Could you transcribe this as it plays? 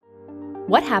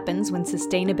What happens when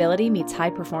sustainability meets high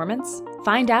performance?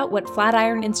 Find out what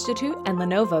Flatiron Institute and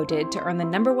Lenovo did to earn the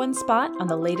 #1 spot on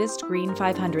the latest Green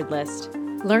 500 list.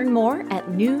 Learn more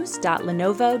at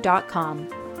news.lenovo.com.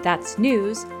 That's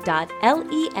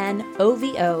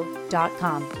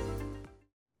news.lenovo.com.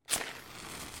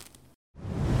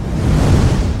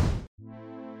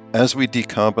 As we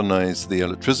decarbonize the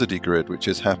electricity grid, which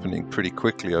is happening pretty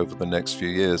quickly over the next few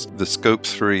years, the Scope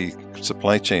 3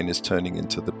 supply chain is turning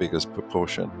into the biggest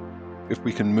proportion. If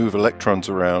we can move electrons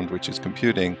around, which is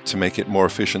computing, to make it more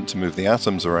efficient to move the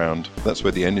atoms around, that's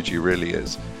where the energy really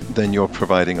is, then you're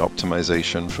providing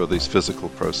optimization for these physical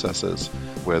processes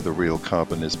where the real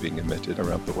carbon is being emitted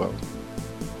around the world.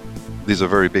 These are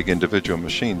very big individual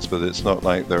machines, but it's not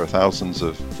like there are thousands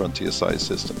of frontier-sized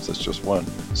systems. It's just one.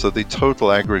 So the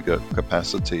total aggregate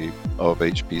capacity of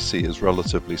HPC is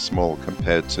relatively small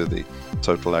compared to the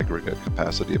total aggregate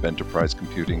capacity of enterprise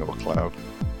computing or cloud.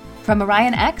 From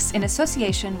Orion X in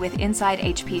association with Inside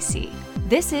HPC,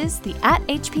 this is the At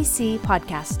HPC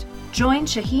podcast. Join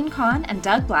Shaheen Khan and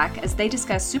Doug Black as they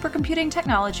discuss supercomputing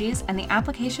technologies and the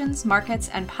applications, markets,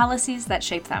 and policies that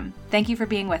shape them. Thank you for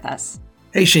being with us.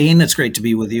 Hey, Shaheen, it's great to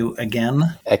be with you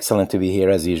again. Excellent to be here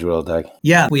as usual, Doug.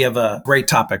 Yeah, we have a great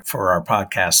topic for our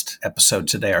podcast episode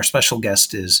today. Our special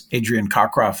guest is Adrian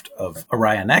Cockcroft of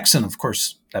Orion X, and of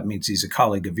course, that means he's a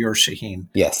colleague of yours, Shaheen.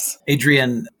 Yes.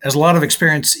 Adrian has a lot of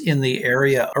experience in the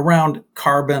area around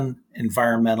carbon,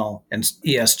 environmental, and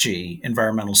ESG,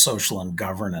 environmental, social, and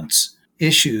governance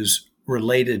issues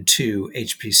related to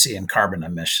HPC and carbon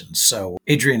emissions. So,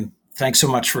 Adrian, thanks so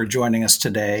much for joining us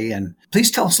today. And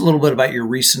please tell us a little bit about your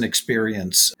recent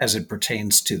experience as it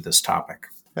pertains to this topic.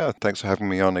 Yeah, thanks for having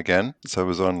me on again. So I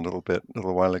was on a little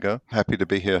while ago. Happy to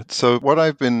be here. So what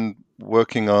I've been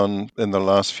working on in the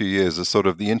last few years is sort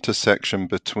of the intersection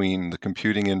between the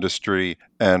computing industry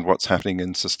and what's happening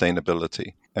in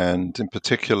sustainability. And in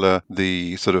particular,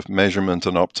 the sort of measurement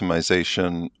and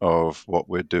optimization of what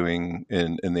we're doing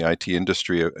in the IT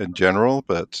industry in general,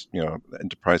 but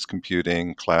enterprise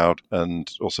computing, cloud,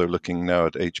 and also looking now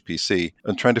at HPC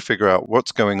and trying to figure out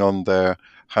what's going on there.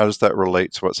 How does that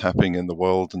relate to what's happening in the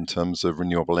world in terms of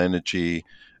renewable energy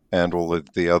and all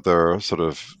of the other sort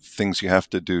of things you have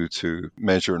to do to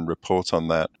measure and report on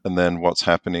that, and then what's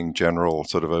happening general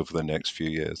sort of over the next few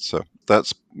years. So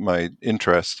that's my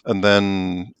interest. And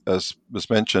then, as was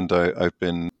mentioned, I've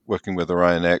been working with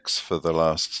Orion X for the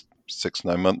last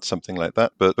 6-9 months, something like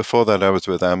that. But before that, I was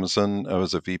with Amazon. I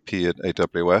was a VP at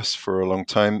AWS for a long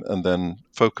time, and then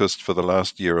focused for the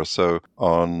last year or so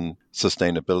on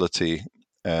sustainability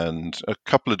and a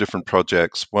couple of different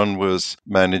projects. One was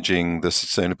managing the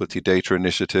Sustainability Data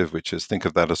Initiative, which is, think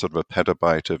of that as sort of a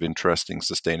petabyte of interesting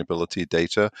sustainability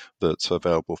data that's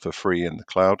available for free in the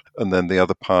cloud. And then the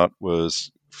other part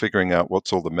was figuring out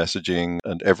what's all the messaging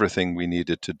and everything we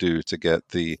needed to do to get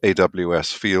the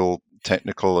AWS field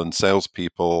technical and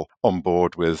salespeople on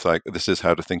board with, like, this is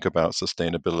how to think about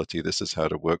sustainability. This is how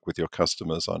to work with your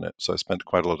customers on it. So I spent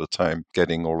quite a lot of time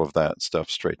getting all of that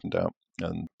stuff straightened out.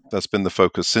 And that's been the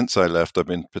focus since I left. I've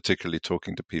been particularly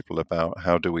talking to people about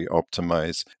how do we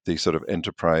optimize the sort of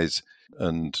enterprise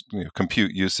and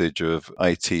compute usage of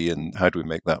IT, and how do we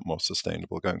make that more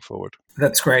sustainable going forward.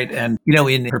 That's great. And,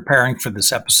 in preparing for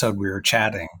this episode, we were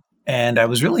chatting, and I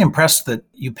was really impressed that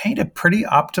you paint a pretty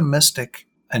optimistic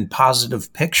and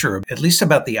positive picture, at least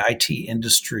about the IT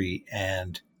industry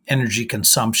and energy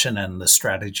consumption and the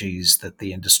strategies that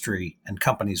the industry and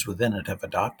companies within it have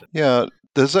adopted. Yeah,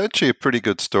 there's actually a pretty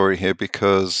good story here,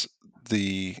 because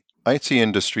the IT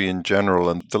industry in general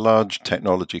and the large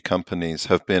technology companies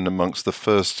have been amongst the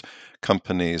first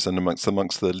companies and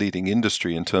amongst the leading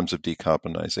industry in terms of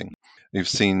decarbonizing. We've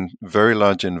seen very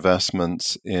large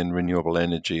investments in renewable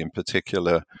energy, in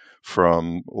particular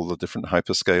from all the different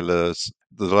hyperscalers.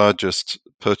 The largest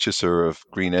purchaser of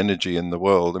green energy in the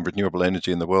world and renewable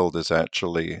energy in the world is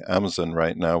actually Amazon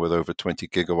right now, with over 20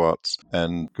 gigawatts,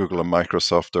 and Google and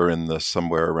Microsoft are in the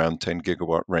somewhere around 10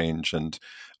 gigawatt range. And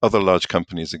other large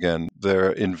companies, again,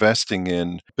 they're investing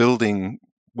in building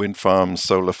wind farms,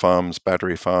 solar farms,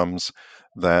 battery farms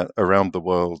that around the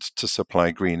world to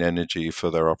supply green energy for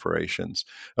their operations.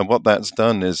 And what that's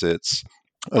done is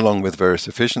along with various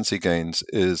efficiency gains,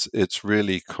 it's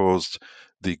really caused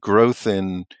the growth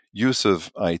in use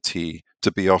of IT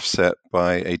to be offset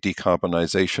by a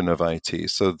decarbonization of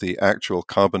IT. So the actual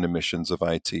carbon emissions of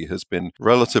IT has been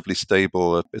relatively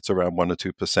stable. It's around 1 or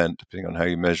 2%, depending on how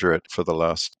you measure it, for the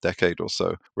last decade or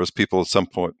so. Whereas people at some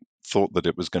point thought that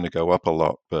it was going to go up a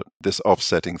lot, but this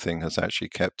offsetting thing has actually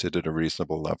kept it at a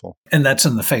reasonable level. And that's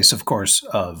in the face, of course,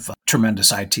 of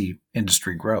tremendous IT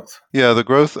industry growth. Yeah, the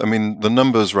growth, I mean, the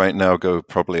numbers right now go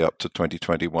probably up to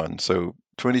 2021. So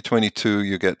 2022,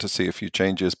 you get to see a few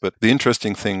changes. But the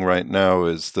interesting thing right now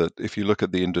is that if you look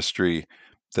at the industry,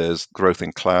 there's growth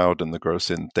in cloud and the growth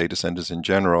in data centers in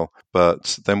general.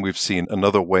 But then we've seen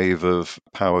another wave of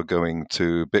power going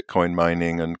to Bitcoin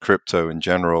mining and crypto in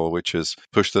general, which has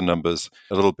pushed the numbers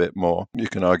a little bit more. You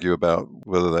can argue about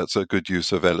whether that's a good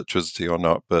use of electricity or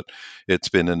not, but it's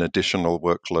been an additional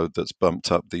workload that's bumped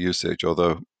up the usage,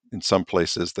 although in some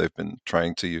places, they've been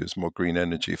trying to use more green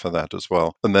energy for that as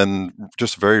well. And then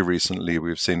just very recently,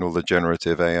 we've seen all the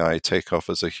generative AI take off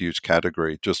as a huge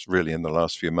category, just really in the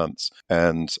last few months.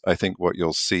 And I think what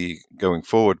you'll see going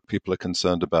forward, people are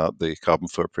concerned about the carbon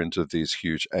footprint of these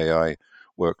huge AI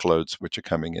workloads which are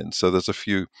coming in. So there's a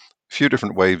few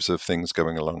different waves of things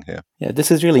going along here. Yeah,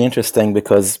 this is really interesting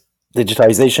because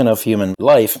digitization of human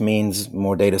life means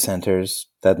more data centers.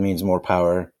 That means more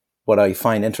power. What I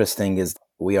find interesting is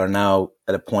we are now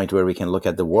at a point where we can look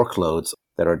at the workloads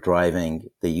that are driving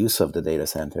the use of the data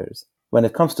centers. When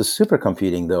it comes to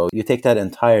supercomputing, though, you take that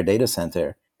entire data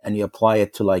center and you apply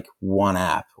it to like one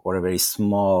app or a very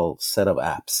small set of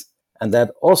apps. And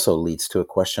that also leads to a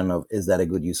question of, is that a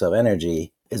good use of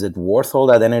energy? Is it worth all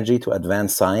that energy to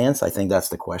advance science? I think that's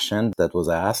the question that was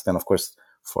asked. And of course,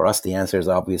 for us, the answer is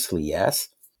obviously yes.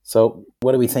 So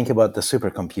what do we think about the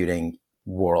supercomputing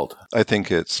world? I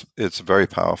think it's very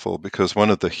powerful because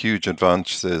one of the huge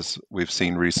advances we've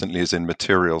seen recently is in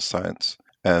materials science.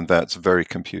 And that's very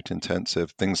compute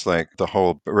intensive. Things like the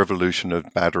whole revolution of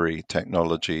battery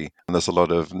technology. And there's a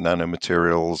lot of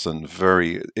nanomaterials and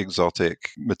very exotic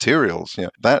materials. Yeah,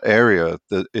 that area,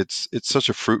 it's such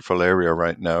a fruitful area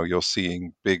right now. You're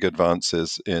seeing big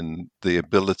advances in the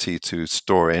ability to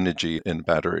store energy in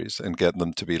batteries and get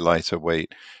them to be lighter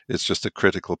weight. It's just a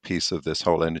critical piece of this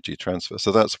whole energy transfer.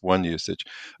 So that's one usage.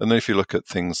 And then if you look at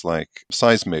things like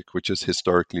seismic, which has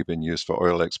historically been used for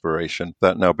oil exploration,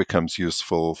 that now becomes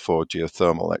useful for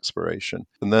geothermal exploration.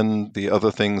 And then the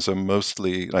other things are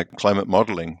mostly like climate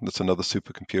modeling. That's another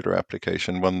supercomputer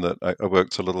application, one that I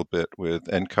worked a little bit with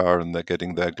NCAR, and they're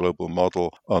getting their global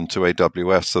model onto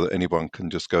AWS so that anyone can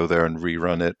just go there and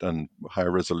rerun it and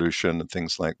higher resolution and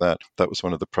things like that. That was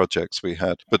one of the projects we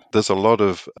had. But there's a lot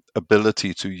of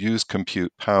ability to use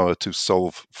compute power to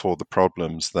solve for the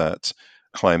problems that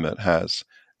climate has.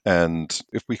 And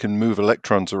if we can move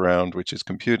electrons around, which is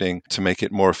computing, to make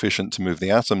it more efficient to move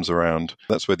the atoms around,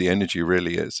 that's where the energy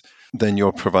really is, then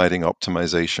you're providing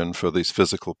optimization for these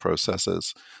physical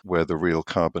processes where the real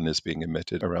carbon is being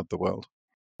emitted around the world.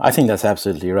 I think that's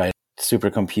absolutely right.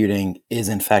 Supercomputing is,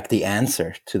 in fact, the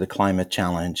answer to the climate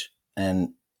challenge and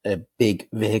a big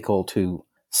vehicle to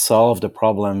solve the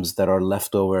problems that are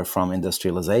left over from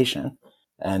industrialization.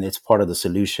 And it's part of the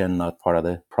solution, not part of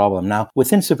the problem. Now,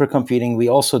 within supercomputing, we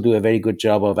also do a very good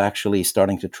job of actually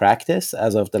starting to track this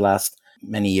as of the last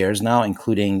many years now,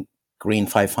 including Green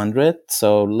 500.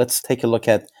 So let's take a look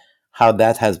at how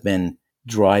that has been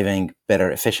driving better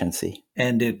efficiency.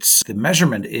 And the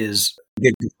measurement is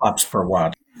gigaflops per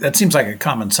watt. That seems like a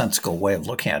commonsensical way of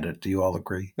looking at it. Do you all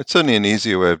agree? It's certainly an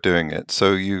easier way of doing it.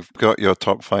 So you've got your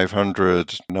top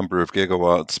 500 number of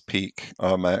gigawatts peak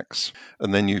Rmax,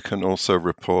 and then you can also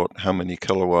report how many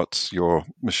kilowatts your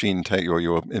machine or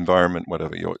your environment,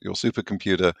 whatever your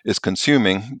supercomputer is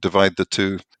consuming. Divide the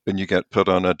two, and you get put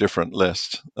on a different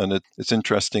list. And it's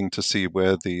interesting to see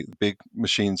where the big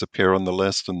machines appear on the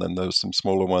list, and then there's some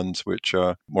smaller ones which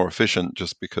are more efficient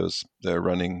just because they're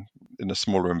running in a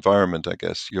smaller environment, I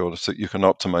guess. So you can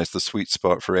optimize the sweet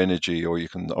spot for energy, or you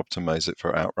can optimize it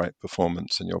for outright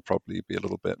performance, and you'll probably be a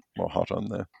little bit more hot on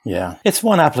there. Yeah, it's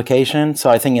one application.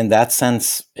 So I think in that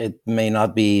sense, it may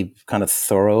not be kind of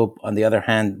thorough. On the other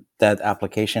hand, that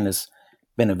application has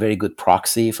been a very good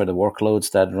proxy for the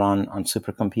workloads that run on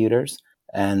supercomputers.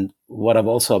 And what I've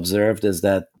also observed is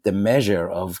that the measure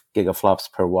of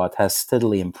gigaflops per watt has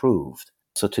steadily improved.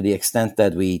 So to the extent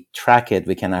that we track it,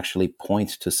 we can actually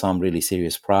point to some really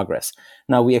serious progress.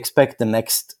 Now, we expect the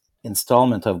next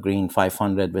installment of Green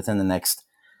 500 within the next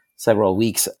several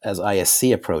weeks as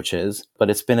ISC approaches, but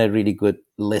it's been a really good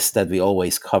list that we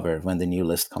always cover when the new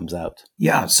list comes out.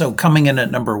 Yeah, so coming in at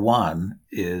number one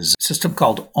is a system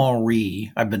called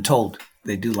Henri. I've been told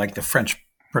they do like the French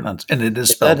pronunciation, and it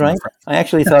is spelled that right? I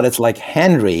actually thought it's like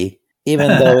Henry, even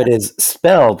though it is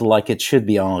spelled like it should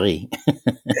be Henri.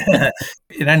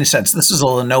 In any sense, this is a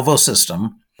Lenovo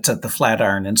system. It's at the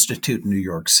Flatiron Institute in New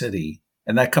York City,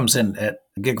 and that comes in at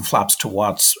gigaflops to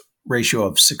watts ratio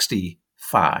of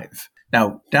 65.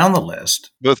 Now, down the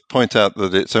list, Both point out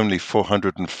that it's only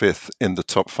 405th in the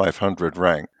top 500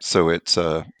 rank. So it's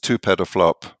a 2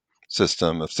 petaflop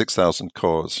system of 6,000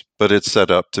 cores, but it's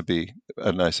set up to be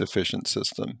a nice, efficient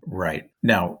system. right.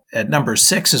 Now, at number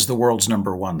 6 is the world's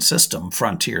number 1 system,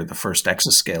 Frontier, the first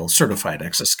certified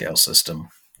exascale system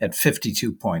at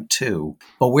 52.2.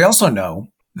 But we also know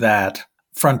that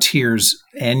Frontier's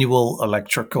annual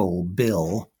electrical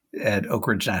bill at Oak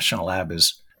Ridge National Lab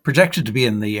is projected to be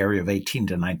in the area of $18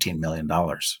 to $19 million.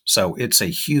 So it's a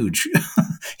huge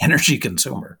energy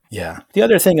consumer. Yeah. The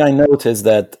other thing I note is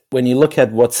that when you look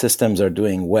at what systems are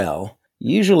doing well,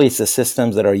 usually it's the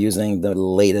systems that are using the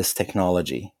latest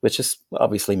technology, which is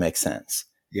obviously makes sense.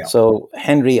 Yeah. So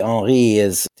Henry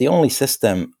is the only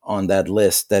system on that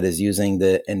list that is using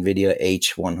the NVIDIA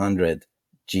H100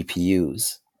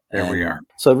 GPUs. There we are.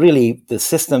 So really the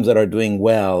systems that are doing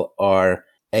well are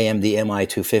AMD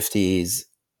MI250s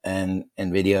and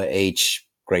NVIDIA H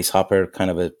Grace Hopper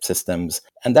kind of a systems.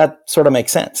 And that sort of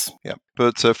makes sense. Yeah,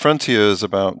 but Frontier is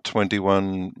about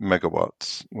 21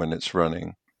 megawatts when it's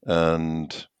running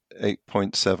and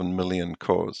 8.7 million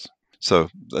cores. So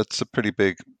that's a pretty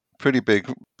big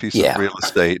piece of real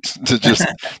estate to just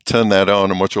turn that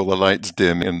on and watch all the lights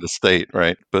dim in the state,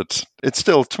 right? But it's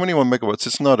still 21 megawatts.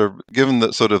 It's not given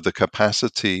that sort of the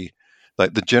capacity,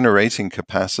 like the generating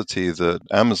capacity that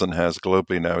Amazon has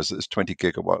globally now is 20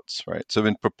 gigawatts, right? So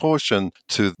in proportion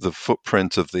to the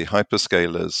footprint of the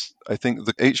hyperscalers, I think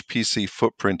the HPC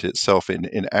footprint itself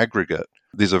in aggregate,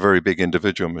 these are very big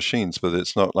individual machines, but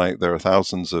it's not like there are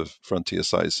thousands of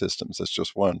Frontier-sized systems. There's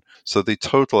just one. So the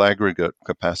total aggregate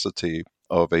capacity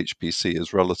of HPC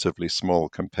is relatively small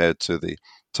compared to the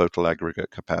total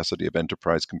aggregate capacity of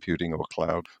enterprise computing or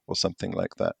cloud or something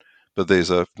like that. But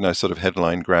these are nice sort of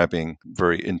headline-grabbing,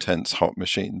 very intense, hot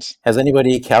machines. Has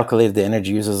anybody calculated the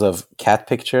energy uses of cat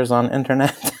pictures on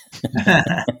internet?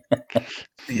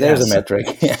 There's a metric.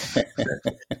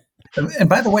 And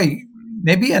by the way,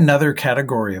 maybe another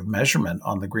category of measurement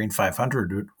on the Green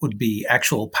 500 would be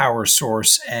actual power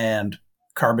source and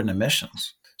carbon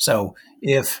emissions. So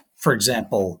if, for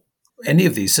example, any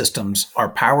of these systems are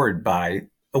powered by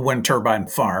a wind turbine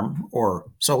farm or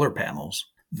solar panels,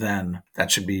 then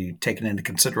that should be taken into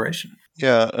consideration.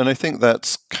 Yeah, and I think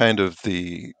that's kind of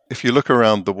if you look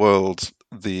around the world,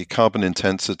 the carbon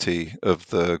intensity of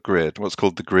the grid, what's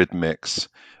called the grid mix,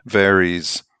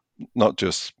 varies not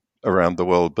just around the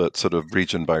world, but sort of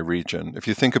region by region. If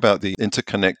you think about the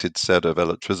interconnected set of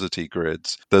electricity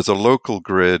grids, there's a local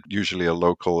grid, usually a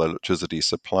local electricity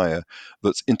supplier,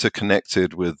 that's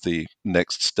interconnected with the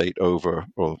next state over,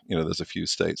 or, there's a few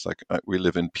states, like we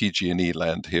live in PG&E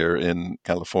land here in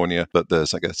California, but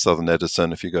there's, I guess, Southern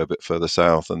Edison if you go a bit further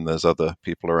south, and there's other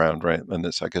people around, right? And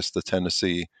it's, I guess, the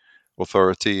Tennessee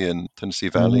Authority in Tennessee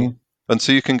Valley. Mm-hmm. And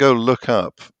so you can go look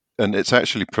up, and it's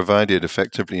actually provided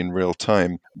effectively in real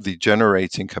time, the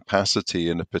generating capacity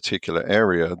in a particular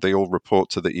area. They all report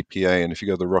to the EPA. And if you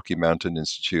go to the Rocky Mountain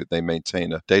Institute, they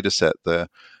maintain a data set there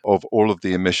of all of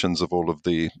the emissions of all of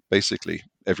the, basically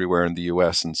everywhere in the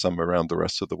US and some around the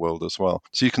rest of the world as well.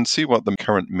 So you can see what the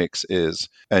current mix is.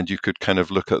 And you could kind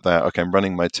of look at that. Okay, I'm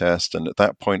running my test. And at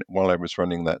that point, while I was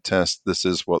running that test, this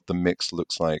is what the mix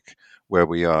looks like where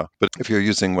we are. But if you're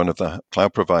using one of the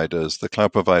cloud providers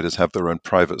have their own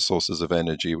private sources of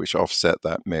energy which offset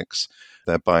that mix.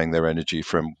 They're buying their energy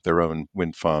from their own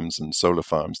wind farms and solar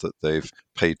farms that they've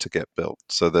paid to get built.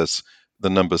 So the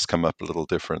numbers come up a little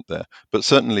different there. But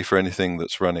certainly for anything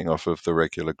that's running off of the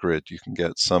regular grid, you can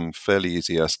get some fairly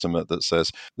easy estimate that says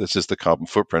this is the carbon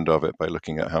footprint of it by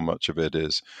looking at how much of it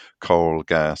is coal,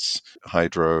 gas,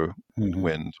 hydro,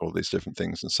 wind, all these different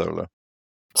things, and solar.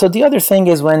 So the other thing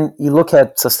is when you look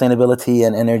at sustainability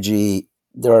and energy,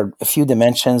 there are a few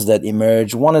dimensions that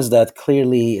emerge. One is that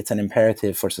clearly it's an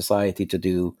imperative for society to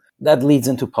do. That leads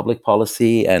into public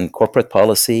policy and corporate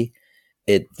policy.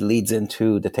 It leads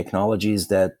into the technologies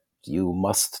that you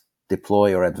must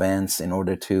deploy or advance in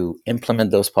order to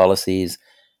implement those policies.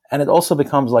 And it also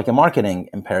becomes like a marketing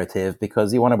imperative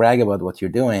because you want to brag about what you're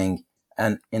doing.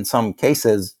 And in some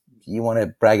cases, you want to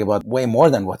brag about way more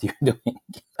than what you're doing.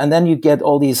 And then you get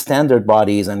all these standard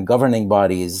bodies and governing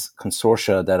bodies,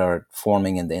 consortia that are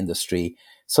forming in the industry.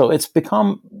 So it's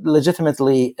become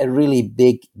legitimately a really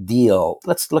big deal.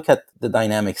 Let's look at the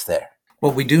dynamics there.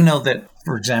 Well, we do know that,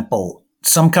 for example,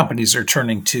 some companies are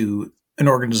turning to an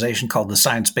organization called the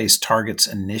Science-Based Targets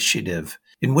Initiative,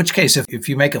 in which case, if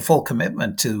you make a full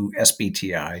commitment to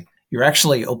SBTI, you're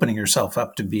actually opening yourself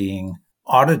up to being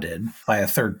audited by a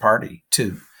third party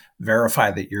to verify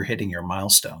that you're hitting your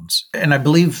milestones. And I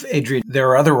believe, Adrian, there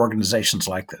are other organizations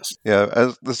like this.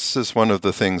 Yeah, this is one of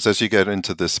the things, as you get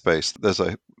into this space, there's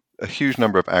a a huge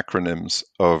number of acronyms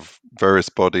of various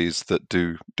bodies that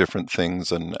do different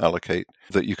things and allocate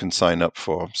that you can sign up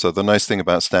for. So the nice thing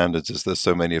about standards is there's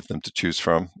so many of them to choose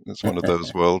from. It's one of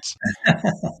those worlds.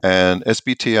 And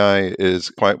SBTI is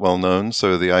quite well known.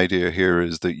 So the idea here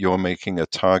is that you're making a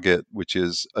target, which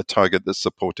is a target that's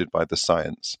supported by the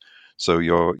science. So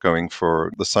you're going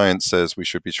for, the science says we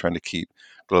should be trying to keep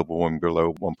global warming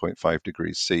below 1.5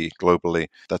 degrees C globally.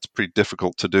 That's pretty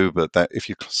difficult to do, but that if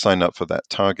you sign up for that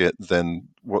target, then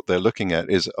what they're looking at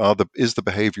is the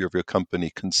behavior of your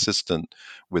company consistent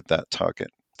with that target?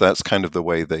 That's kind of the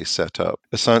way they set up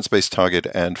a science-based target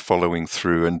and following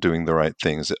through and doing the right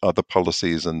things. Are the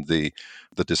policies and the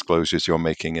disclosures you're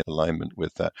making in alignment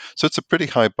with that? So it's a pretty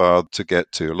high bar to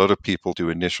get to. A lot of people do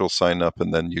initial sign up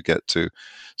and then you get to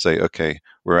say, okay,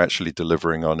 we're actually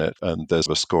delivering on it. And there's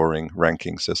a scoring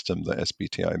ranking system, the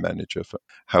SBTI manager, for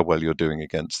how well you're doing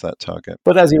against that target.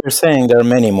 But as you were saying, there are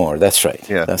many more. That's right.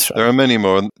 Yeah, That's right. there are many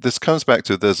more. And this comes back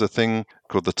to, there's a thing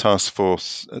called the Task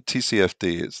Force,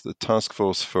 TCFD. It's the Task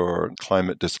Force for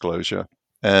Climate Disclosure.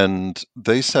 And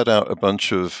they set out a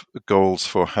bunch of goals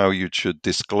for how you should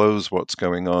disclose what's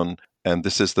going on. And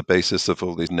this is the basis of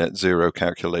all these net zero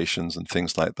calculations and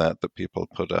things like that people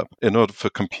put up. In order for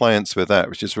compliance with that,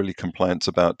 which is really compliance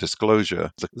about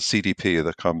disclosure, the CDP,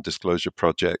 the Carbon Disclosure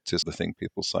Project, is the thing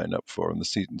people sign up for. And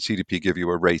the CDP give you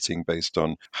a rating based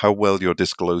on how well you're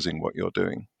disclosing what you're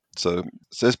doing. So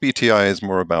SBTI is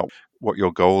more about what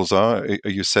your goals are. Are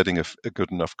you setting a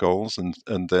good enough goals? And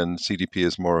then CDP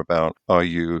is more about, are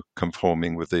you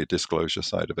conforming with the disclosure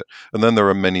side of it? And then there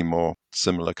are many more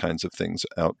similar kinds of things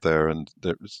out there. And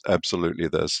there's a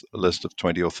list of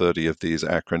 20 or 30 of these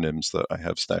acronyms that I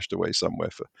have stashed away somewhere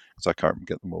because I can't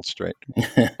get them all straight.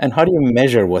 And how do you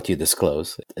measure what you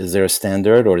disclose? Is there a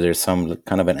standard or there's some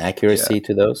kind of an accuracy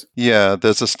to those? Yeah,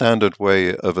 there's a standard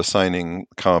way of assigning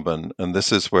carbon. And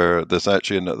this is where there's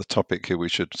actually another topic here we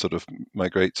should sort of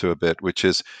migrate to a bit, which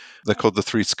is they're called the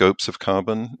 3 scopes of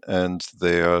carbon. And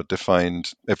they are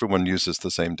defined, everyone uses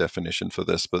the same definition for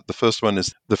this. But the first one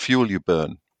is the fuel you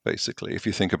burn. Basically, if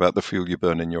you think about the fuel you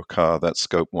burn in your car, that's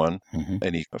scope 1. Mm-hmm.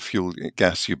 Any fuel,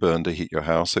 gas you burn to heat your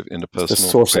house in a personal it's the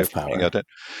source way of power. Looking at it.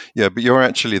 Yeah, but you're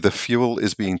actually, the fuel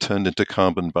is being turned into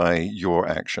carbon by your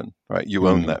action, right? You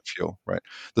own that fuel, right?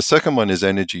 The second one is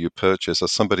energy you purchase, or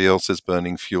somebody else is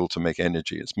burning fuel to make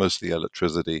energy. It's mostly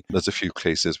electricity. There's a few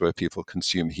cases where people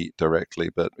consume heat directly,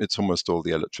 but it's almost all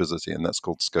the electricity, and that's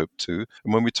called scope 2.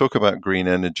 And when we talk about green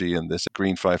energy and this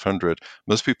green 500,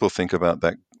 most people think about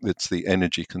that. It's the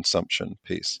energy consumption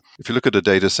piece. If you look at a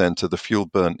data center, the fuel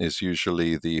burnt is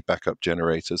usually the backup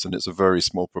generators, and it's a very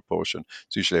small proportion.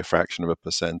 It's usually a fraction of a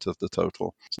percent of the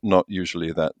total. It's not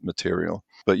usually that material.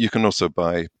 But you can also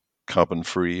buy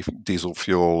carbon-free diesel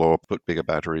fuel or put bigger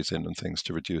batteries in and things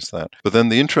to reduce that. But then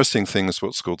the interesting thing is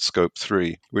what's called scope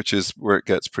 3, which is where it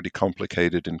gets pretty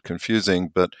complicated and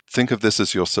confusing. But think of this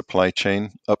as your supply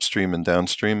chain, upstream and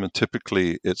downstream. And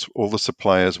typically it's all the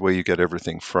suppliers where you get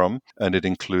everything from. And it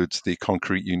includes the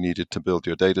concrete you needed to build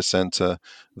your data center,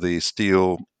 the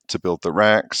steel to build the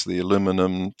racks, the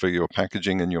aluminum for your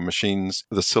packaging and your machines,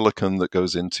 the silicon that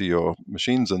goes into your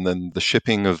machines, and then the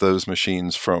shipping of those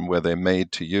machines from where they're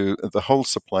made to you, the whole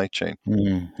supply chain.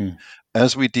 Mm-hmm.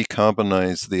 As we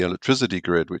decarbonize the electricity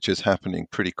grid, which is happening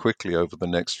pretty quickly over the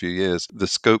next few years, the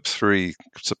scope 3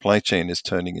 supply chain is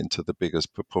turning into the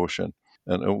biggest proportion.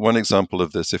 And one example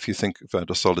of this, if you think about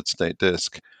a solid state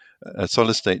disk has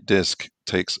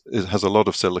a lot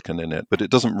of silicon in it, but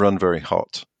it doesn't run very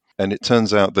hot. And it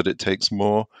turns out that it takes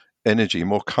more energy,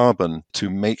 more carbon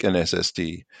to make an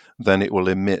SSD than it will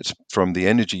emit from the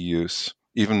energy use,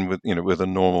 even with a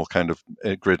normal kind of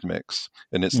grid mix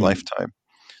in its lifetime.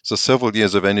 So several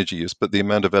years of energy use, but the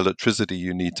amount of electricity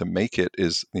you need to make it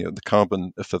is, the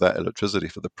carbon for that electricity,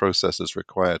 for the processes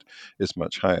required, is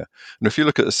much higher. And if you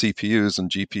look at the CPUs and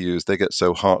GPUs, they get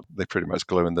so hot, they pretty much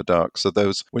glow in the dark. So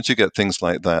once you get things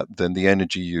like that, then the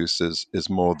energy use is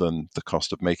more than the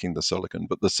cost of making the silicon.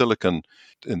 But the silicon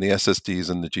in the SSDs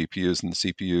and the GPUs and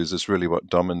the CPUs is really what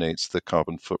dominates the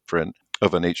carbon footprint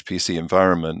of an HPC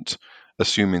environment.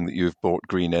 Assuming that you've bought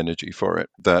green energy for it,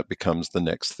 that becomes the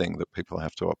next thing that people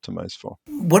have to optimize for.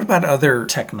 What about other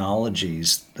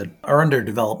technologies that are under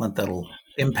development that'll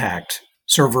impact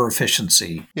server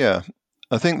efficiency? Yeah,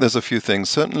 I think there's a few things.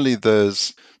 Certainly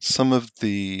there's some of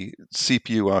the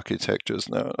CPU architectures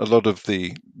now. A lot of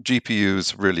the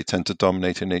GPUs really tend to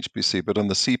dominate in HPC, but on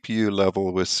the CPU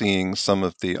level, we're seeing some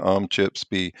of the ARM chips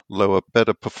be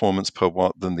better performance per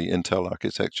watt than the Intel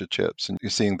architecture chips. And you're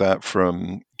seeing that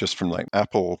from just from like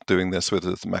Apple doing this with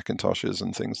its Macintoshes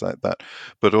and things like that,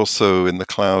 but also in the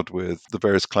cloud with the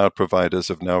various cloud providers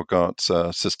have now got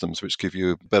systems which give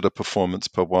you better performance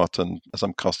per watt and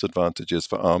some cost advantages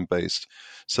for ARM-based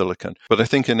silicon. But I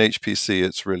think in HPC,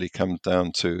 it's really come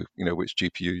down to, which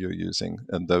GPU you're using,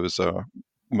 and those are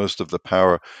most of the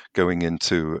power going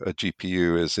into a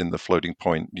GPU is in the floating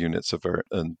point units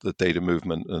and the data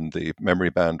movement and the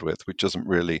memory bandwidth, which doesn't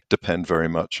really depend very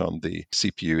much on the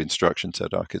CPU instruction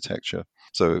set architecture.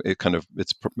 So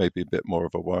it's maybe a bit more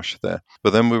of a wash there.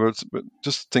 But then we were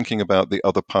just thinking about the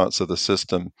other parts of the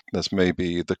system. There's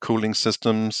maybe the cooling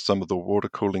systems, some of the water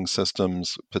cooling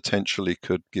systems potentially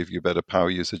could give you better power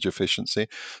usage efficiency.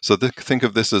 So think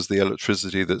of this as the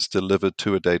electricity that's delivered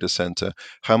to a data center.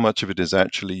 How much of it is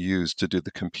actually used to do the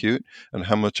compute, and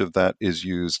how much of that is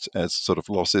used as sort of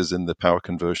losses in the power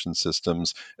conversion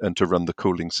systems and to run the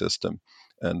cooling system.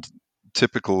 And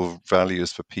typical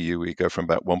values for PUE go from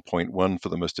about 1.1 for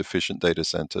the most efficient data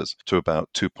centers to about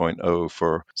 2.0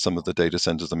 for some of the data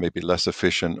centers that may be less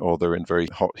efficient, or they're in very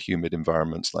hot, humid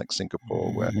environments like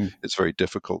Singapore, where it's very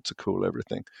difficult to cool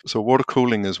everything. So water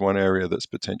cooling is one area that's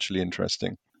potentially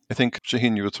interesting. I think,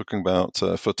 Shaheen, you were talking about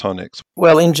photonics.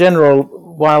 Well, in general,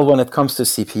 while when it comes to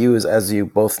CPUs, as you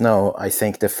both know, I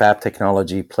think the fab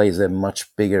technology plays a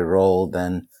much bigger role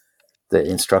than the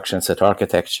instruction set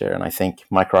architecture. And I think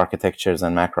microarchitectures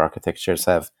and macroarchitectures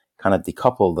have kind of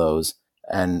decoupled those.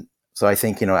 And so I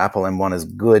think, Apple M1 is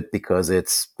good because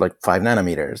it's like 5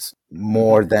 nanometers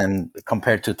more than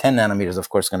compared to 10 nanometers, of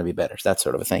course, going to be better, that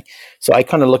sort of a thing. So I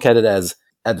kind of look at it as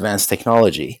advanced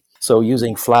technology. So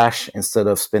using flash instead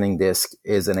of spinning disk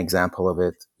is an example of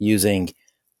it. Using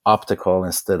optical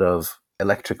instead of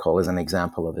electrical is an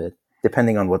example of it,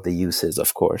 depending on what the use is,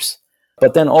 of course.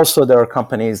 But then also there are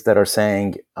companies that are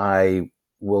saying, I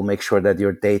will make sure that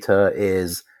your data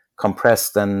is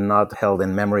compressed and not held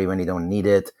in memory when you don't need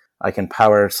it. I can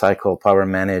power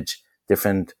manage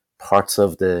different parts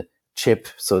of the chip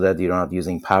so that you're not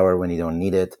using power when you don't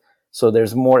need it. So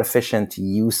there's more efficient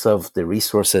use of the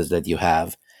resources that you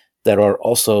have that are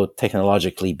also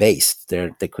technologically based.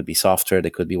 They could be software,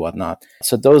 they could be whatnot.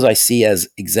 So those I see as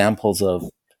examples of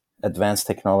advanced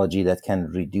technology that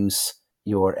can reduce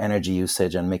your energy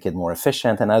usage and make it more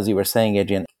efficient. And as you were saying,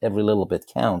 Adrian, every little bit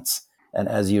counts. And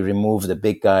as you remove the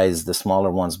big guys, the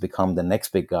smaller ones become the next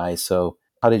big guy. So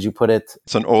how did you put it?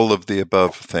 It's an all of the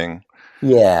above thing.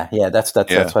 Yeah, that's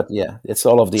what, it's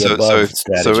all of the above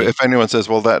strategy. So if anyone says,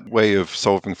 well, that way of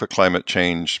solving for climate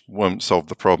change won't solve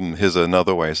the problem, here's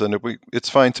another way. So it's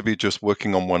fine to be just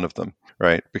working on one of them,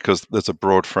 right? Because there's a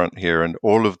broad front here and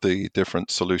all of the different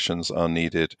solutions are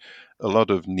needed. A lot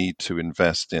of need to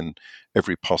invest in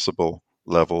every possible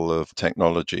level of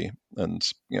technology and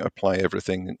apply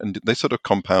everything, and they sort of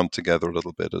compound together a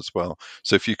little bit as well.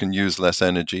 So if you can use less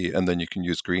energy and then you can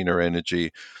use greener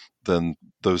energy, then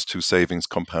those two savings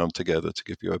compound together to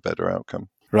give you a better outcome.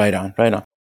 Right on.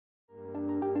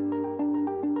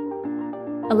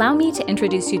 Allow me to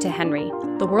introduce you to Henry,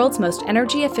 the world's most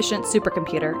energy-efficient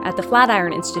supercomputer at the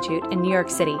Flatiron Institute in New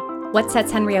York City. What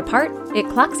sets Henry apart? It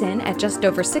clocks in at just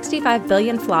over 65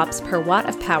 billion flops per watt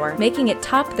of power, making it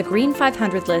top the Green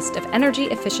 500 list of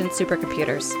energy-efficient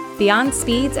supercomputers. Beyond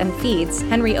speeds and feeds,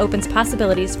 Henry opens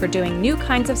possibilities for doing new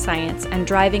kinds of science and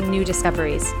driving new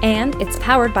discoveries. And it's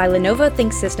powered by Lenovo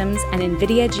ThinkSystems and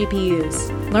NVIDIA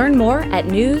GPUs. Learn more at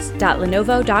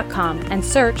news.lenovo.com and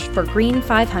search for Green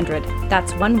 500.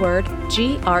 That's one word,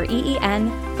 GREEN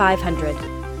 500.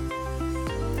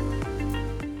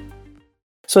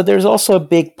 So there's also a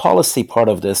big policy part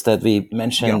of this that we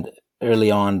mentioned early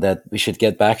on that we should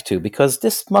get back to, because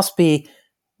this must be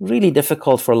really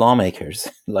difficult for lawmakers,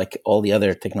 like all the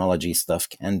other technology stuff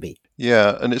can be.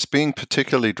 Yeah, and it's being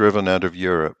particularly driven out of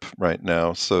Europe right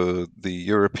now. So the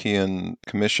European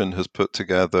Commission has put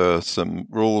together some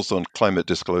rules on climate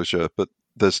disclosure, but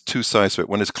there's two sides to it.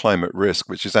 One is climate risk,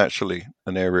 which is actually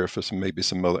an area for maybe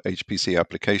some other HPC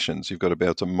applications. You've got to be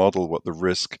able to model what the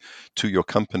risk to your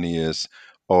company is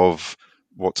of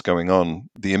what's going on,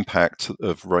 the impact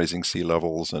of rising sea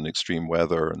levels and extreme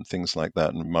weather and things like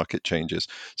that, and market changes.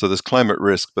 So there's climate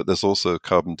risk, but there's also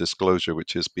carbon disclosure,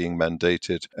 which is being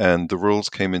mandated. And the rules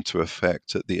came into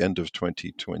effect at the end of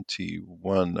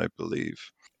 2021, I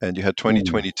believe. And you had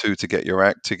 2022 to get your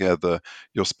act together.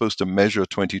 You're supposed to measure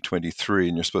 2023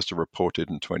 and you're supposed to report it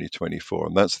in 2024.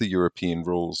 And that's the European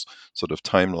rules sort of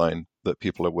timeline. that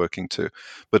people are working to.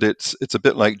 But it's a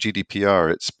bit like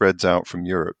GDPR. It spreads out from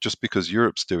Europe. Just because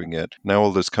Europe's doing it, now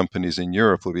all those companies in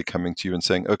Europe will be coming to you and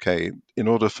saying, okay, in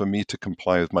order for me to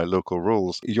comply with my local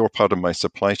rules, you're part of my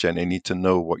supply chain. I need to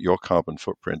know what your carbon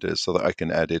footprint is so that I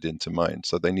can add it into mine.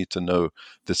 So they need to know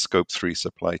the Scope 3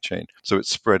 supply chain. So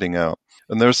it's spreading out.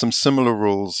 And there are some similar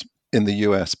rules in the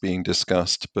US being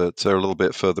discussed, but they're a little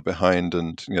bit further behind,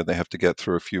 and they have to get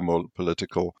through a few more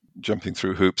political jumping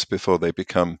through hoops before they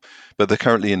become, but they're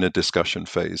currently in a discussion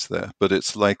phase there. But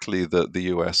it's likely that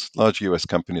the large US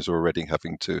companies are already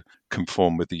having to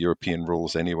conform with the European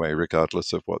rules anyway,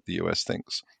 regardless of what the US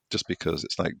thinks, just because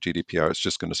it's like GDPR, it's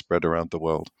just going to spread around the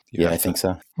world. I think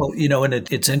so. Well, and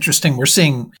it's interesting. We're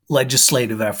seeing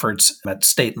legislative efforts at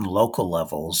state and local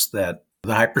levels that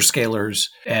the hyperscalers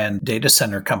and data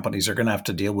center companies are going to have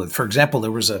to deal with. For example, there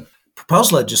was a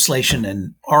proposed legislation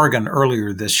in Oregon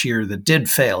earlier this year that did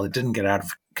fail. It didn't get out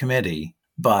of committee,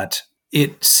 but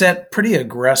it set pretty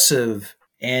aggressive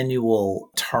annual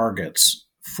targets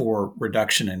for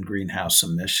reduction in greenhouse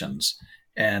emissions.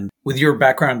 And with your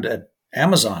background at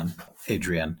Amazon,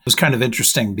 Adrian, it was kind of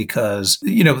interesting because,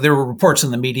 there were reports in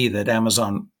the media that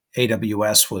Amazon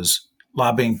AWS was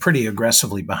lobbying pretty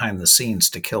aggressively behind the scenes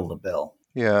to kill the bill.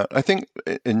 Yeah, I think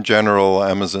in general,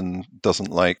 Amazon doesn't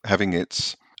like having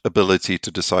its ability to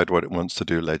decide what it wants to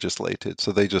do legislated.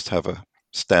 So they just have a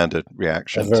standard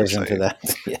reaction aversion to that.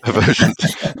 Aversion.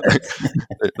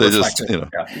 They just,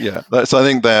 So I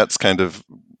think that's kind of,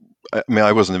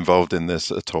 I wasn't involved in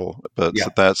this at all, but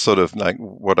that's sort of like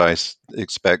what I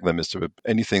expect them is to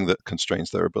anything that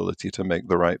constrains their ability to make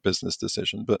the right business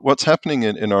decision. But what's happening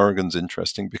in Oregon's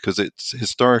interesting because it's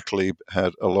historically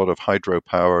had a lot of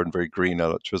hydropower and very green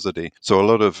electricity. So a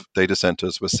lot of data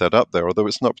centers were set up there, although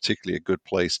it's not particularly a good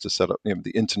place to set up.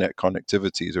 The internet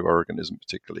connectivity to Oregon isn't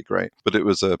particularly great, but it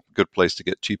was a good place to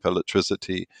get cheap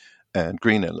electricity and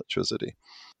green electricity.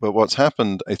 But what's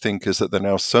happened, I think, is that there are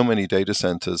now so many data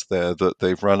centers there that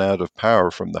they've run out of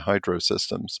power from the hydro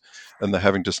systems, and they're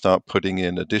having to start putting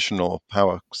in additional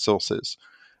power sources.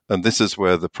 And this is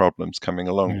where the problem's coming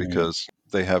along because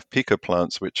they have peaker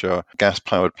plants, which are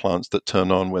gas-powered plants that turn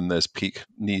on when there's peak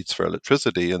needs for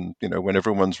electricity. And, when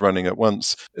everyone's running at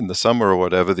once in the summer or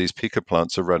whatever, these peaker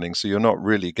plants are running. So you're not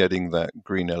really getting that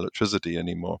green electricity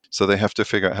anymore. So they have to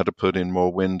figure out how to put in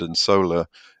more wind and solar.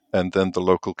 And then the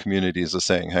local communities are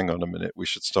saying, hang on a minute, we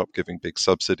should stop giving big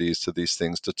subsidies to these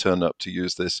things to turn up to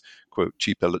use this, quote,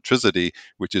 cheap electricity,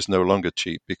 which is no longer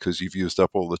cheap because you've used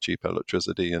up all the cheap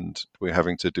electricity and we're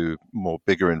having to do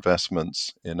bigger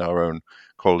investments in our own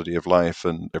quality of life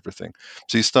and everything.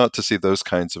 So you start to see those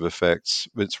kinds of effects.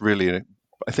 It's really,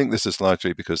 I think this is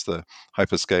largely because the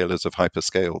hyperscalers have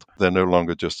hyperscaled. They're no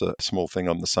longer just a small thing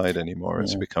on the side anymore.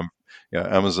 It's become,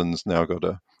 Amazon's now got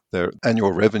their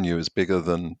annual revenue is bigger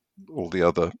than all the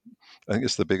other. I think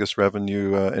it's the biggest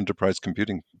revenue enterprise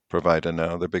computing provider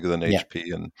now. They're bigger than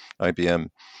HP and IBM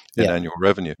in annual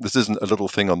revenue. This isn't a little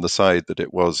thing on the side that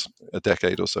it was a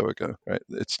decade or so ago, right?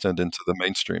 It's turned into the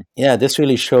mainstream. Yeah, this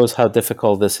really shows how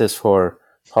difficult this is for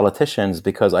politicians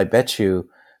because I bet you,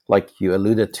 like you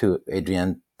alluded to,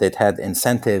 Adrian, they'd had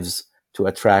incentives to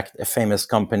attract a famous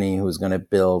company who's going to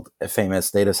build a famous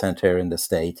data center in the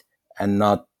state and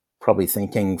not probably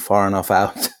thinking far enough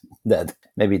out that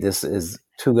maybe this is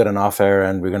too good an offer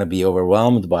and we're going to be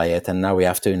overwhelmed by it. And now we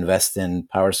have to invest in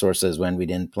power sources when we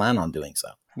didn't plan on doing so.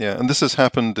 Yeah, and this has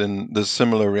happened there's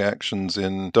similar reactions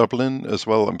in Dublin as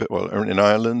well. In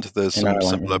Ireland, there's some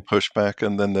similar pushback.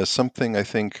 And then there's something, I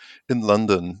think, in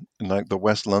London, in like the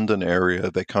West London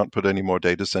area, they can't put any more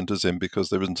data centers in because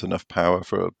there isn't enough power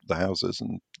for the houses.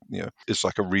 And, it's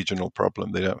like a regional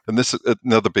problem. And this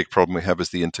another big problem we have is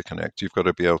the interconnect. You've got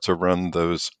to be able to run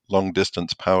those long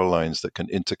distance power lines that can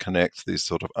interconnect these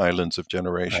sort of islands of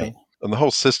generation. Right. And the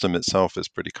whole system itself is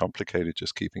pretty complicated,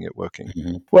 just keeping it working.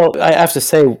 Mm-hmm. Well, I have to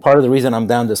say, part of the reason I'm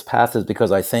down this path is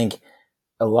because I think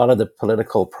a lot of the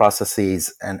political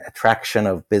processes and attraction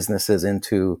of businesses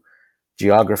into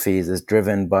geographies is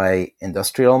driven by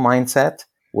industrial mindset,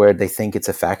 where they think it's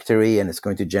a factory and it's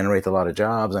going to generate a lot of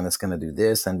jobs and it's going to do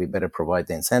this and we better provide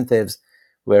the incentives.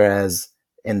 Whereas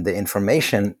in the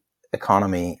information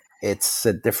economy, it's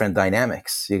a different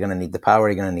dynamics. You're going to need the power,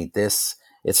 you're going to need this.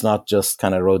 It's not just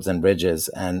kind of roads and bridges.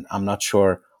 And I'm not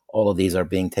sure all of these are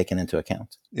being taken into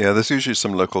account. Yeah, there's usually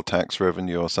some local tax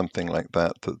revenue or something like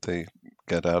that they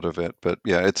get out of it. But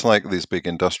yeah, it's like these big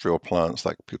industrial plants,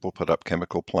 like people put up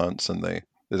chemical plants and they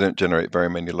don't generate very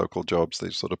many local jobs. They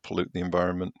sort of pollute the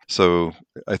environment. So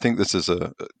I think this is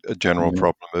a general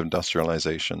problem of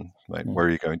industrialization, right? Where are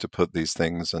you going to put these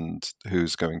things and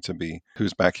whose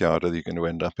backyard are you going to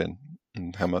end up in?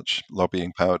 And how much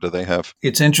lobbying power do they have?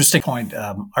 It's an interesting point.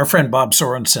 Our friend Bob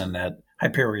Sorensen at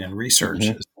Hyperion Research,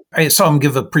 Mhm. I saw him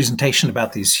give a presentation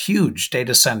about these huge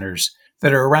data centers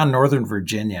that are around Northern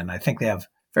Virginia. And I think they have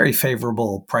very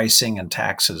favorable pricing and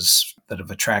taxes that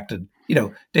have attracted,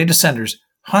 data centers,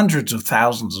 hundreds of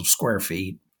thousands of square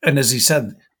feet. And as he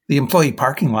said, the employee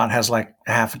parking lot has like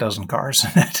a half a dozen cars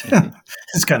in it. Mhm.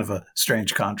 It's kind of a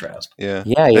strange contrast. Yeah.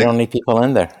 Yeah, you don't need people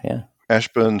in there. Yeah.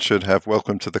 Ashburn should have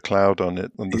 "Welcome to the Cloud" on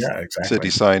it, on the Yeah, city exactly.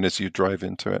 sign as you drive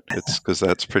into it. It's because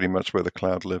that's pretty much where the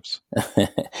cloud lives.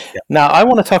 Now, I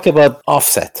want to talk about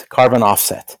offset, carbon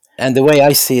offset. And the way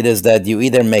I see it is that you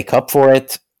either make up for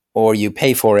it or you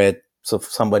pay for it so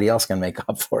somebody else can make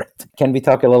up for it. Can we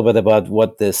talk a little bit about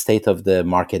what the state of the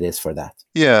market is for that?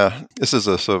 Yeah, this is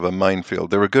a sort of a minefield.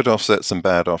 There are good offsets and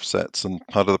bad offsets, and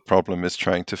part of the problem is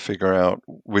trying to figure out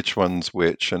which one's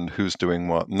which and who's doing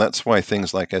what. And that's why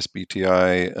things like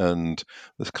SBTI and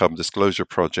the Carbon Disclosure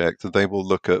Project, they will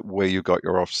look at where you got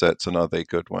your offsets and are they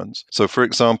good ones. So, for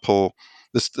example,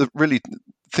 really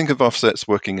think of offsets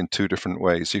working in two different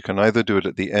ways. You can either do it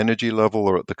at the energy level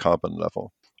or at the carbon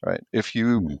level. Right. If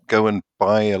you go and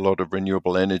buy a lot of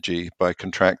renewable energy by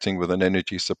contracting with an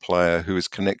energy supplier who is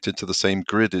connected to the same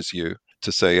grid as you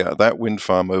to say, that wind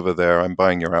farm over there, I'm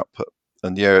buying your output.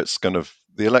 And yeah, it's kind of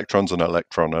the electron's an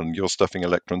electron, and you're stuffing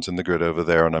electrons in the grid over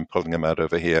there, and I'm pulling them out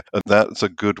over here. And that's a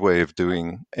good way of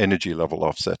doing energy level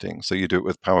offsetting. So you do it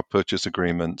with power purchase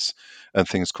agreements and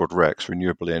things called RECs,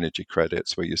 renewable energy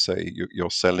credits, where you say you're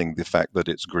selling the fact that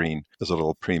it's green as a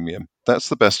little premium. That's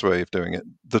the best way of doing it.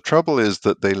 The trouble is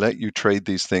that they let you trade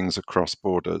these things across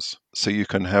borders. So you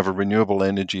can have a renewable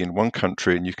energy in one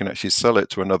country and you can actually sell it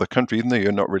to another country, even though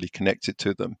you're not really connected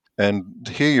to them. And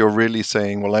here you're really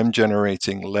saying, well, I'm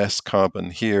generating less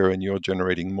carbon here and you're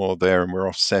generating more there, and we're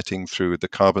offsetting through the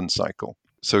carbon cycle.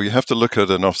 So you have to look at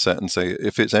an offset and say,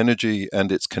 if it's energy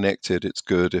and it's connected, it's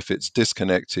good. If it's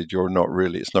disconnected,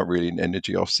 it's not really an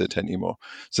energy offset anymore.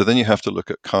 So then you have to look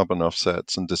at carbon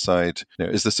offsets and decide,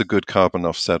 is this a good carbon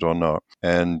offset or not?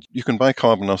 And you can buy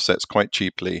carbon offsets quite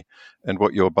cheaply. And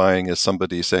what you're buying is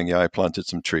somebody saying, yeah, I planted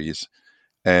some trees.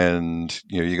 And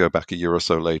you go back a year or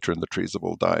so later and the trees have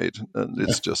all died, and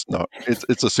it's just not,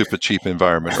 it's a super cheap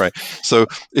environment, right? So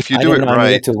if you I do didn't it know I right,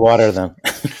 needed to water them.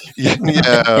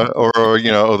 yeah, or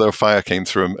a fire came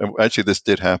through them. And actually, this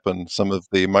did happen. Some of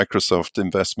the Microsoft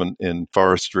investment in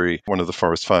forestry, one of the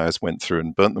forest fires went through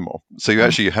and burnt them all. So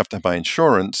you have to buy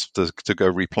insurance to go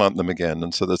replant them again.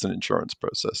 And so there's an insurance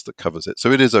process that covers it.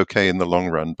 So it is okay in the long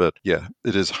run, but yeah,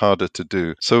 it is harder to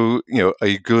do. So,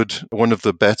 one of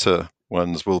the better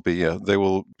ones will be, they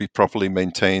will be properly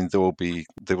maintained.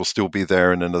 They will still be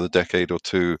there in another decade or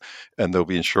two, and there'll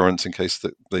be insurance in case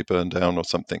that they burn down or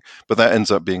something. But that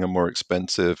ends up being a more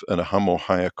expensive and a more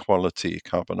higher quality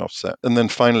carbon offset. And then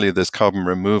finally, there's carbon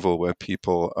removal, where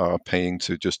people are paying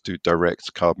to just do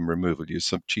direct carbon removal, use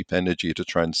some cheap energy to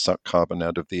try and suck carbon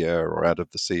out of the air or out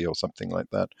of the sea or something like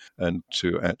that, and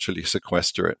to actually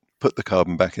sequester it, put the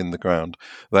carbon back in the ground.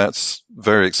 That's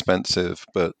very expensive,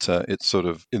 but it's sort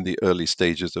of in the early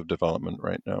stages of development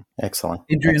right now. Excellent.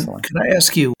 Adrian, Excellent. can I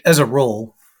ask you, as a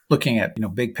role, looking at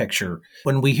big picture,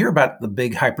 when we hear about the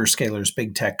big hyperscalers,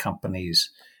 big tech companies,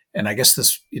 and I guess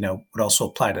this would also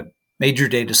apply to major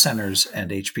data centers and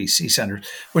HPC centers,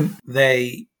 when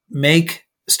they make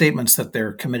statements that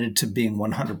they're committed to being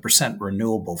 100%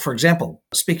 renewable. For example,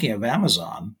 speaking of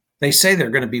Amazon, they say they're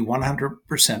going to be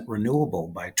 100% renewable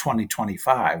by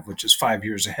 2025, which is 5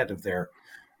 years ahead of their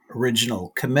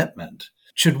original commitment.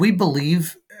 Should we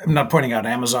believe, I'm not pointing out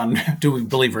Amazon, do we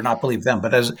believe or not believe them,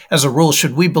 but as a rule,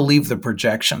 should we believe the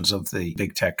projections of the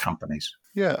big tech companies?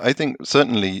 Yeah, I think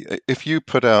certainly if you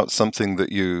put out something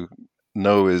that you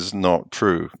know is not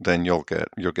true, then you'll get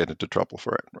into trouble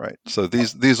for it, right? So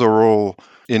these are all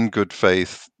in good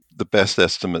faith, the best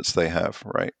estimates they have,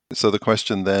 right? So the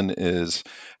question then is,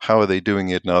 how are they doing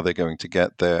it and are they going to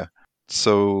get there?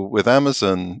 So with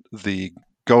Amazon, the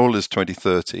goal is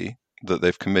 2030 that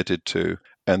they've committed to,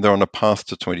 and they're on a path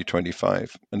to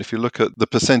 2025. And if you look at the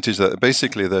percentage, that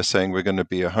basically they're saying we're going to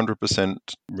be 100%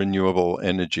 renewable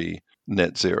energy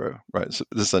net zero, right? So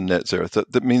this is a net zero.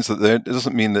 That means that it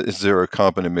doesn't mean that it's zero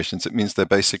carbon emissions. It means they're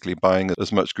basically buying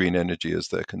as much green energy as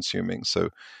they're consuming. So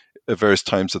at various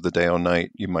times of the day or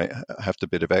night, you might have a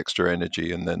bit of extra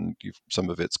energy, and then some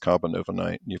of it's carbon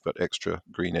overnight, and you've got extra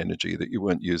green energy that you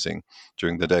weren't using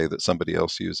during the day that somebody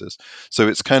else uses. So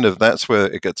it's kind of, that's where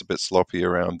it gets a bit sloppy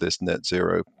around this net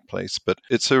zero place, but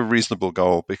it's a reasonable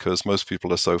goal because most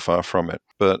people are so far from it.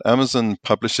 But Amazon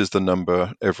publishes the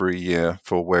number every year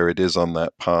for where it is on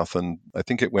that path, and I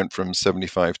think it went from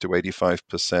 75 to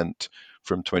 85%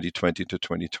 from 2020 to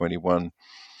 2021.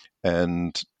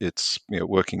 and it's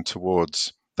working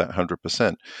towards that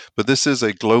 100%. But this is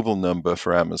a global number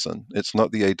for Amazon. It's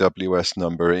not the AWS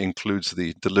number. It includes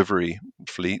the delivery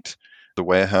fleet, the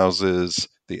warehouses,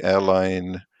 the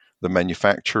airline, the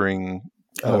manufacturing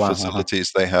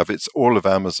facilities they have. It's all of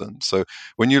Amazon. So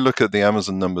when you look at the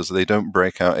Amazon numbers, they don't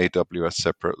break out AWS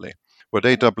separately. What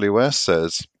AWS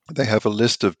says, they have a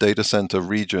list of data center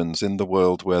regions in the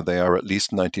world where they are at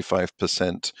least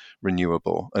 95%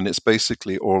 renewable. And it's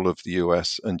basically all of the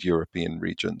US and European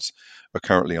regions are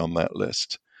currently on that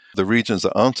list. The regions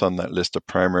that aren't on that list are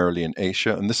primarily in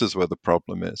Asia, and this is where the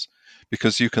problem is.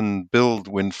 Because you can build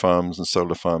wind farms and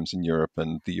solar farms in Europe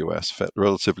and the US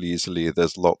relatively easily.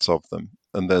 There's lots of them.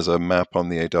 And there's a map on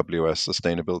the AWS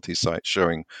sustainability site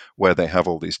showing where they have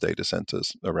all these data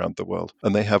centers around the world.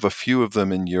 And they have a few of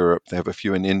them in Europe. They have a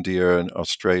few in India and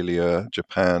Australia,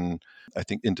 Japan, I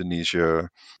think Indonesia.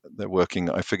 They're working,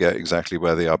 I forget exactly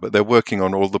where they are, but they're working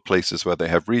on all the places where they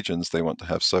have regions they want to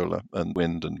have solar and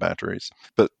wind and batteries.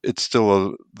 But it's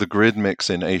still, the grid mix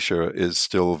in Asia is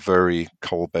still very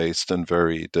coal-based and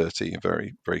very dirty,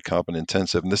 very, very carbon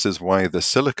intensive. And this is why the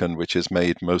silicon, which is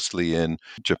made mostly in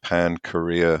Japan,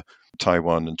 Korea,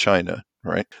 Taiwan, and China,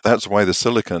 right? That's why the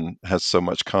silicon has so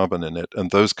much carbon in it.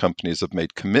 And those companies have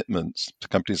made commitments to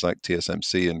companies like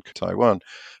TSMC in Taiwan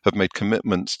have made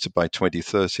commitments to by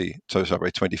 2050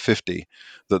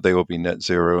 that they will be net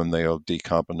zero and they'll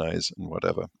decarbonize and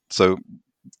whatever. So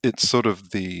it's sort of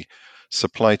the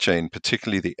supply chain,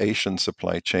 particularly the Asian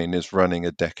supply chain, is running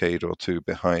a decade or two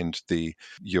behind the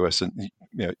US. And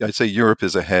I'd say Europe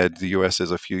is ahead. The US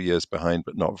is a few years behind,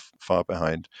 but not far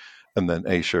behind. And then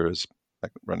Asia is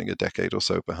running a decade or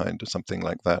so behind or something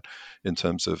like that in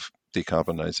terms of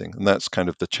decarbonizing. And that's kind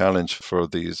of the challenge for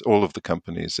all of the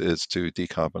companies is to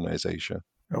decarbonize Asia.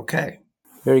 Okay.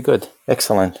 Very good.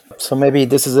 Excellent. So maybe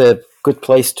this is a good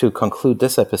place to conclude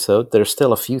this episode. There's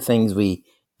still a few things we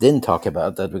didn't talk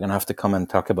about that we're going to have to come and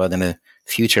talk about in a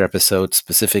future episode,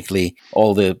 specifically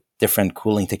all the different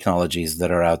cooling technologies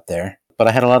that are out there. But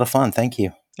I had a lot of fun. Thank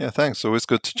you. Yeah, thanks. Always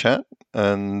good to chat.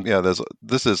 And yeah,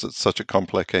 this is such a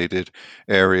complicated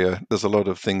area. There's a lot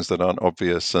of things that aren't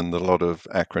obvious and a lot of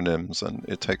acronyms, and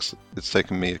it's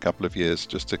taken me a couple of years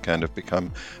just to kind of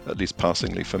become at least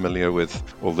passingly familiar with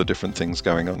all the different things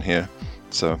going on here.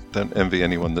 So don't envy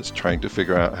anyone that's trying to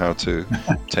figure out how to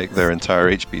take their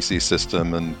entire HPC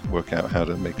system and work out how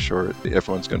to make sure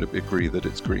everyone's going to agree that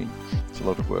it's green. It's a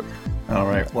lot of work. All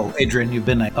right. Well, Adrian, you've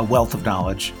been a wealth of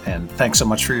knowledge, and thanks so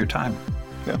much for your time.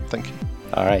 Yeah, thank you.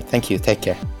 All right. Thank you. Take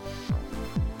care.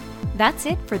 That's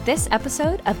it for this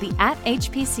episode of the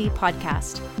 @HPC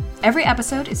podcast. Every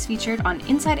episode is featured on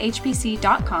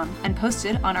InsideHPC.com and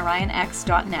posted on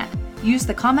OrionX.net. Use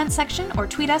the comment section or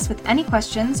tweet us with any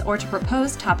questions or to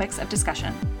propose topics of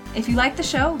discussion. If you like the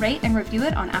show, rate and review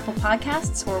it on Apple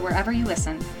Podcasts or wherever you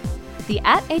listen. The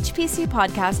 @HPC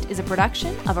podcast is a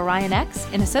production of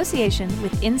OrionX in association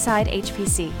with Inside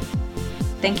HPC.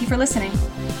 Thank you for listening.